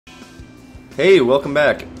Hey, welcome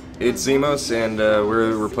back. It's Ximos, and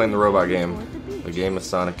we're playing the robot game, the game of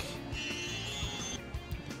Sonic.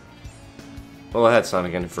 Well, I had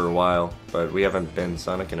Sonic in it for a while, but we haven't been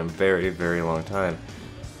Sonic in a very, very long time.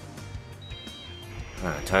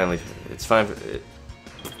 It's fine.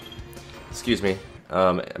 Excuse me.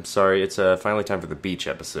 I'm sorry. It's finally time for the beach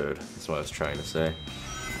episode. That's what I was trying to say.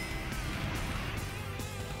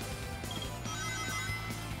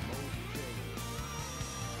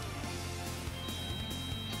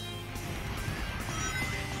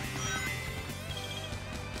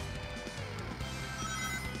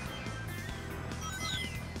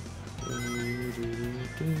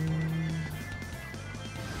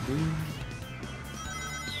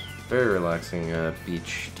 Very relaxing,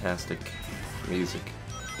 beach-tastic music.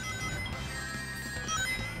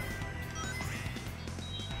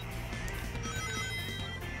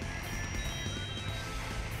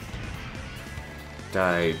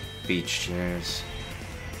 Die, beach chairs.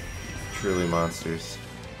 Truly monsters.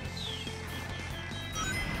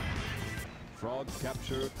 Frog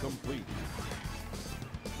capture complete.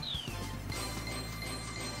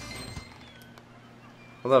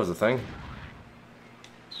 Well, that was a thing.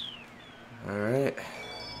 Alright.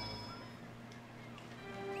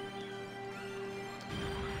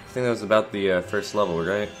 I think that was about the first level,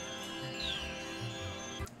 right?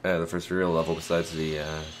 The first real level besides the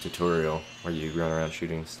tutorial where you run around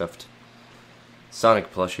shooting stuffed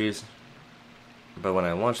Sonic plushies. But when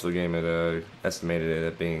I launched the game, it estimated it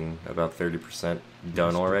at being about 30%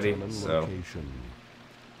 done already, so I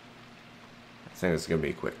think it's gonna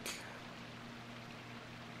be quick.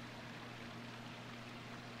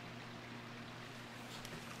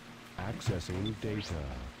 Accessing data.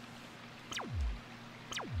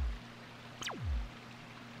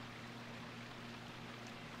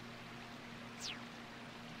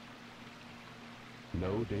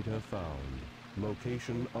 No data found.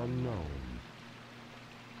 Location unknown.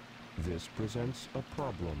 This presents a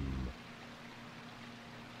problem.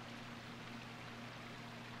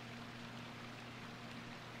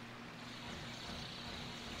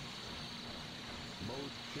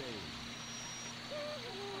 Mode change.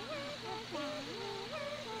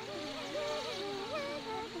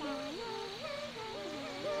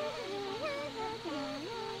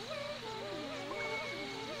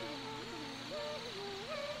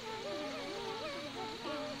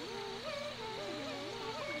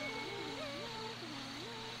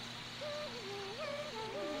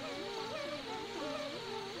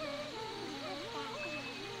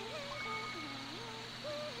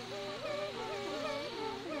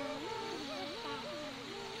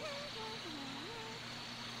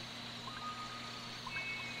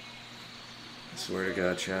 I swear to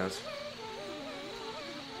God, Chaz.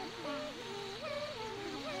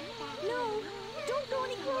 No! Don't go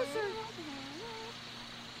any closer!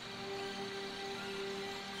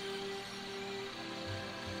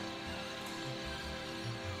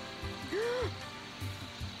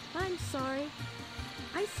 I'm sorry.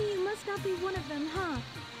 I see you must not be one of them, huh?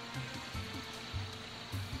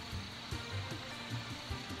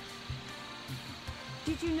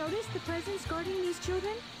 Did you notice the presence guarding these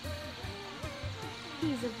children?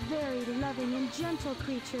 He's a very loving and gentle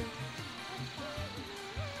creature.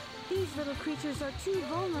 These little creatures are too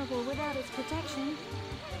vulnerable without its protection.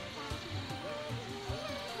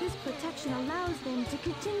 This protection allows them to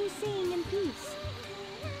continue seeing in peace.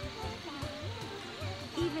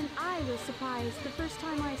 Even I was surprised the first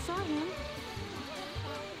time I saw him.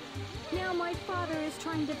 Now my father is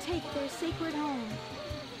trying to take their sacred home.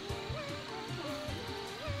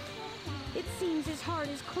 It seems his heart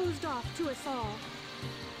is closed off to us all.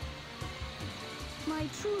 My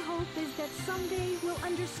true hope is that someday we'll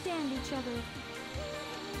understand each other.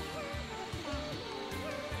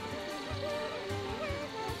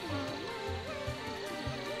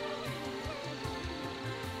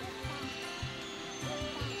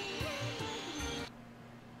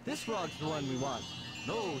 This frog's the one we want.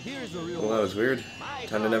 No, here's the real Well, that was weird.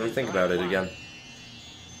 Time to never think about it again.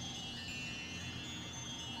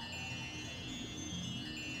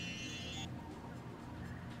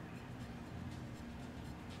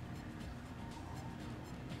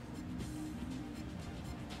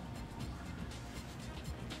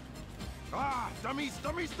 Ah, dummies,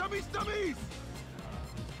 dummies, dummies, dummies!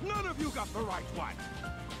 None of you got the right one.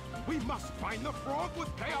 We must find the frog with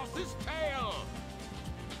Chaos's tail.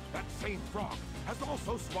 That same frog has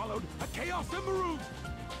also swallowed a Chaos Emerald.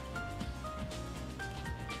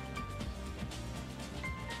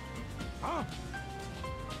 Huh?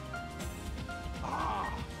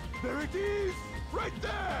 Ah, there it is, right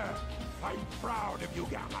there. I'm proud of you,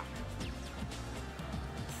 Gamma.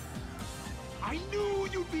 I knew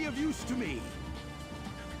you'd be of use to me.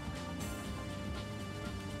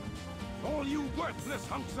 All you worthless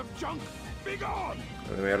hunks of junk, be gone!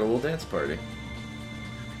 And then we had a little dance party.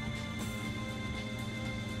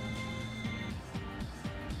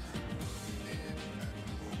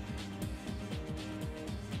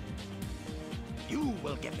 You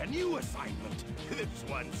will get a new assignment. This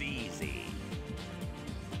one's easy.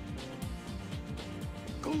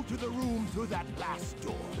 Go to the room through that last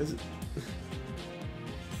door. Is it?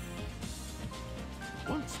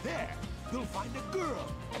 Once there, you'll find a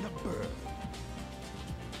girl and a bird.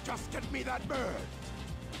 Just get me that bird.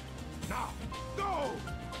 Now, go!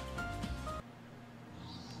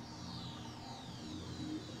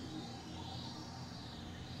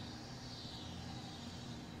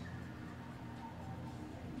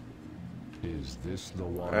 Is this the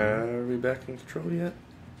one? Are we back in control yet?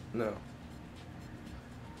 No.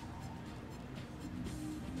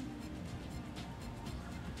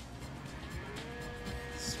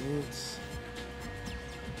 Sweet.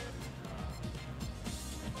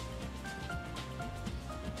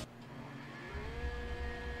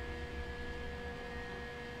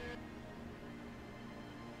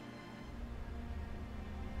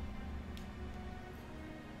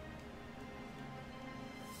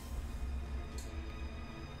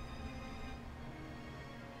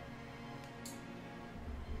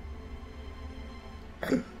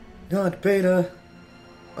 Not Beta.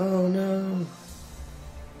 Oh no.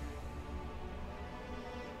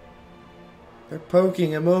 They're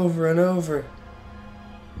poking him over and over.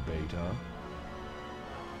 Beta?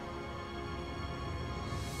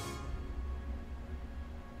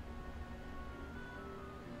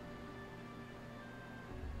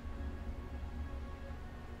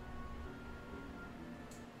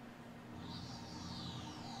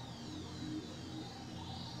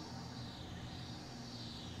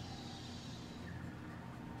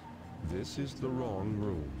 This is the wrong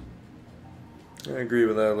room. I agree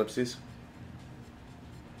with that, Ellipses.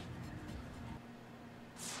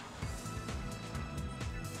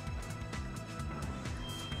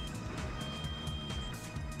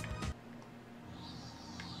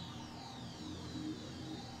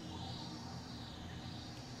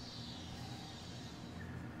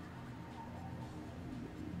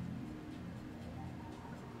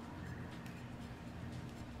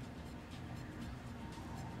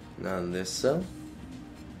 Not in this cell.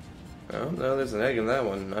 Oh, no, there's an egg in that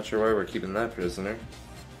one. Not sure why we're keeping that prisoner.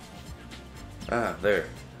 Ah, there.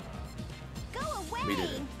 Go away! We did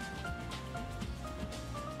it.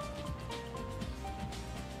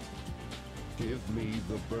 Give me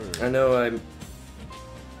the bird. I know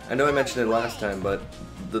I mentioned it last time, but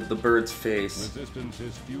the bird's face. Resistance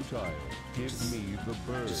is futile. Give me the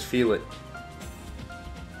bird. Just feel it.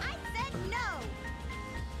 I said no!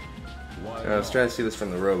 Why I was not? trying to see this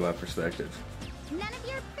from the robot perspective. None of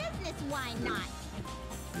your business, why not?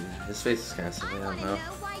 Yeah, his face is kind of silly, I I want don't to know.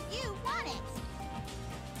 know why you want it.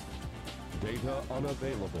 Data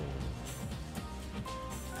unavailable.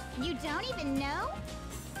 You don't even know?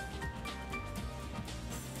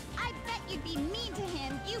 I bet you'd be mean to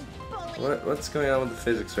him, you bully! What's going on with the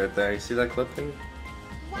physics right there? You see that clipping?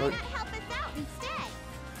 Why What? not help us out instead?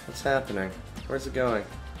 What's happening? Where's it going?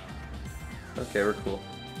 Okay, we're cool.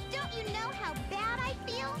 Don't you know how bad I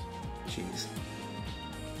feel? Jeez.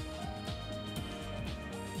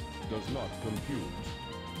 Does not compute.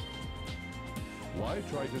 Why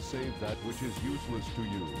try to save that which is useless to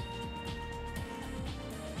you?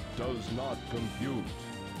 Does not compute.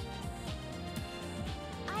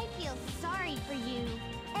 I feel sorry for you.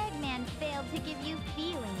 Eggman failed to give you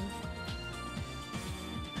feelings.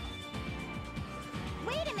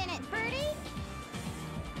 Wait a minute, Birdie!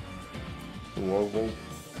 Whoa, whoa.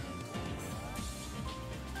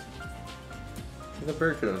 The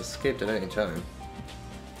bird could have escaped at any time.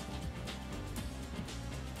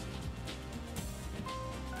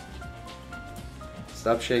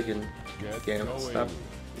 Stop shaking. Get Gamma, going. stop.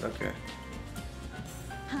 Okay.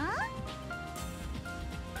 Huh?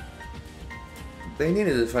 They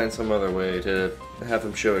needed to find some other way to have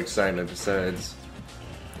him show excitement besides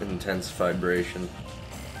intense vibration.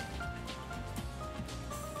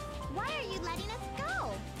 Why are you letting us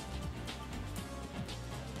go?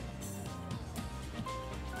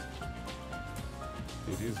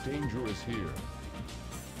 It is dangerous here.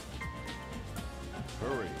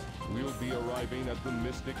 Hurry. We'll be arriving at the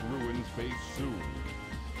Mystic Ruins base soon.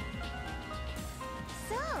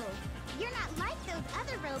 So, you're not like those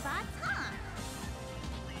other robots, huh?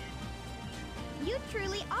 You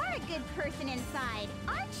truly are a good person inside,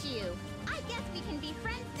 aren't you? I guess we can be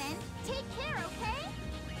friends then. Take care, okay?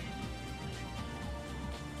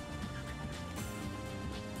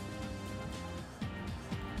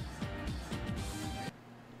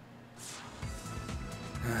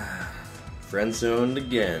 Friend zoned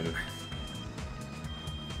again.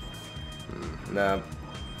 Nah.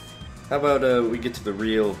 How about we get to the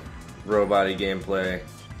real robot-y gameplay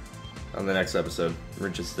on the next episode? We're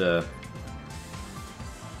just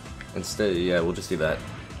instead, yeah, we'll just do that.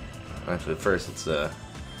 Actually, first let's open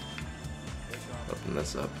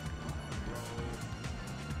this up.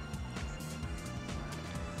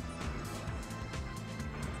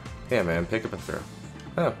 Yeah, man, pick up and throw.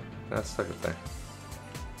 Oh, that's stuck up there.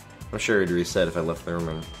 I'm sure it'd reset if I left the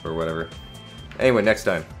room or whatever. Anyway, next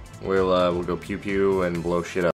time we'll go pew pew and blow shit up.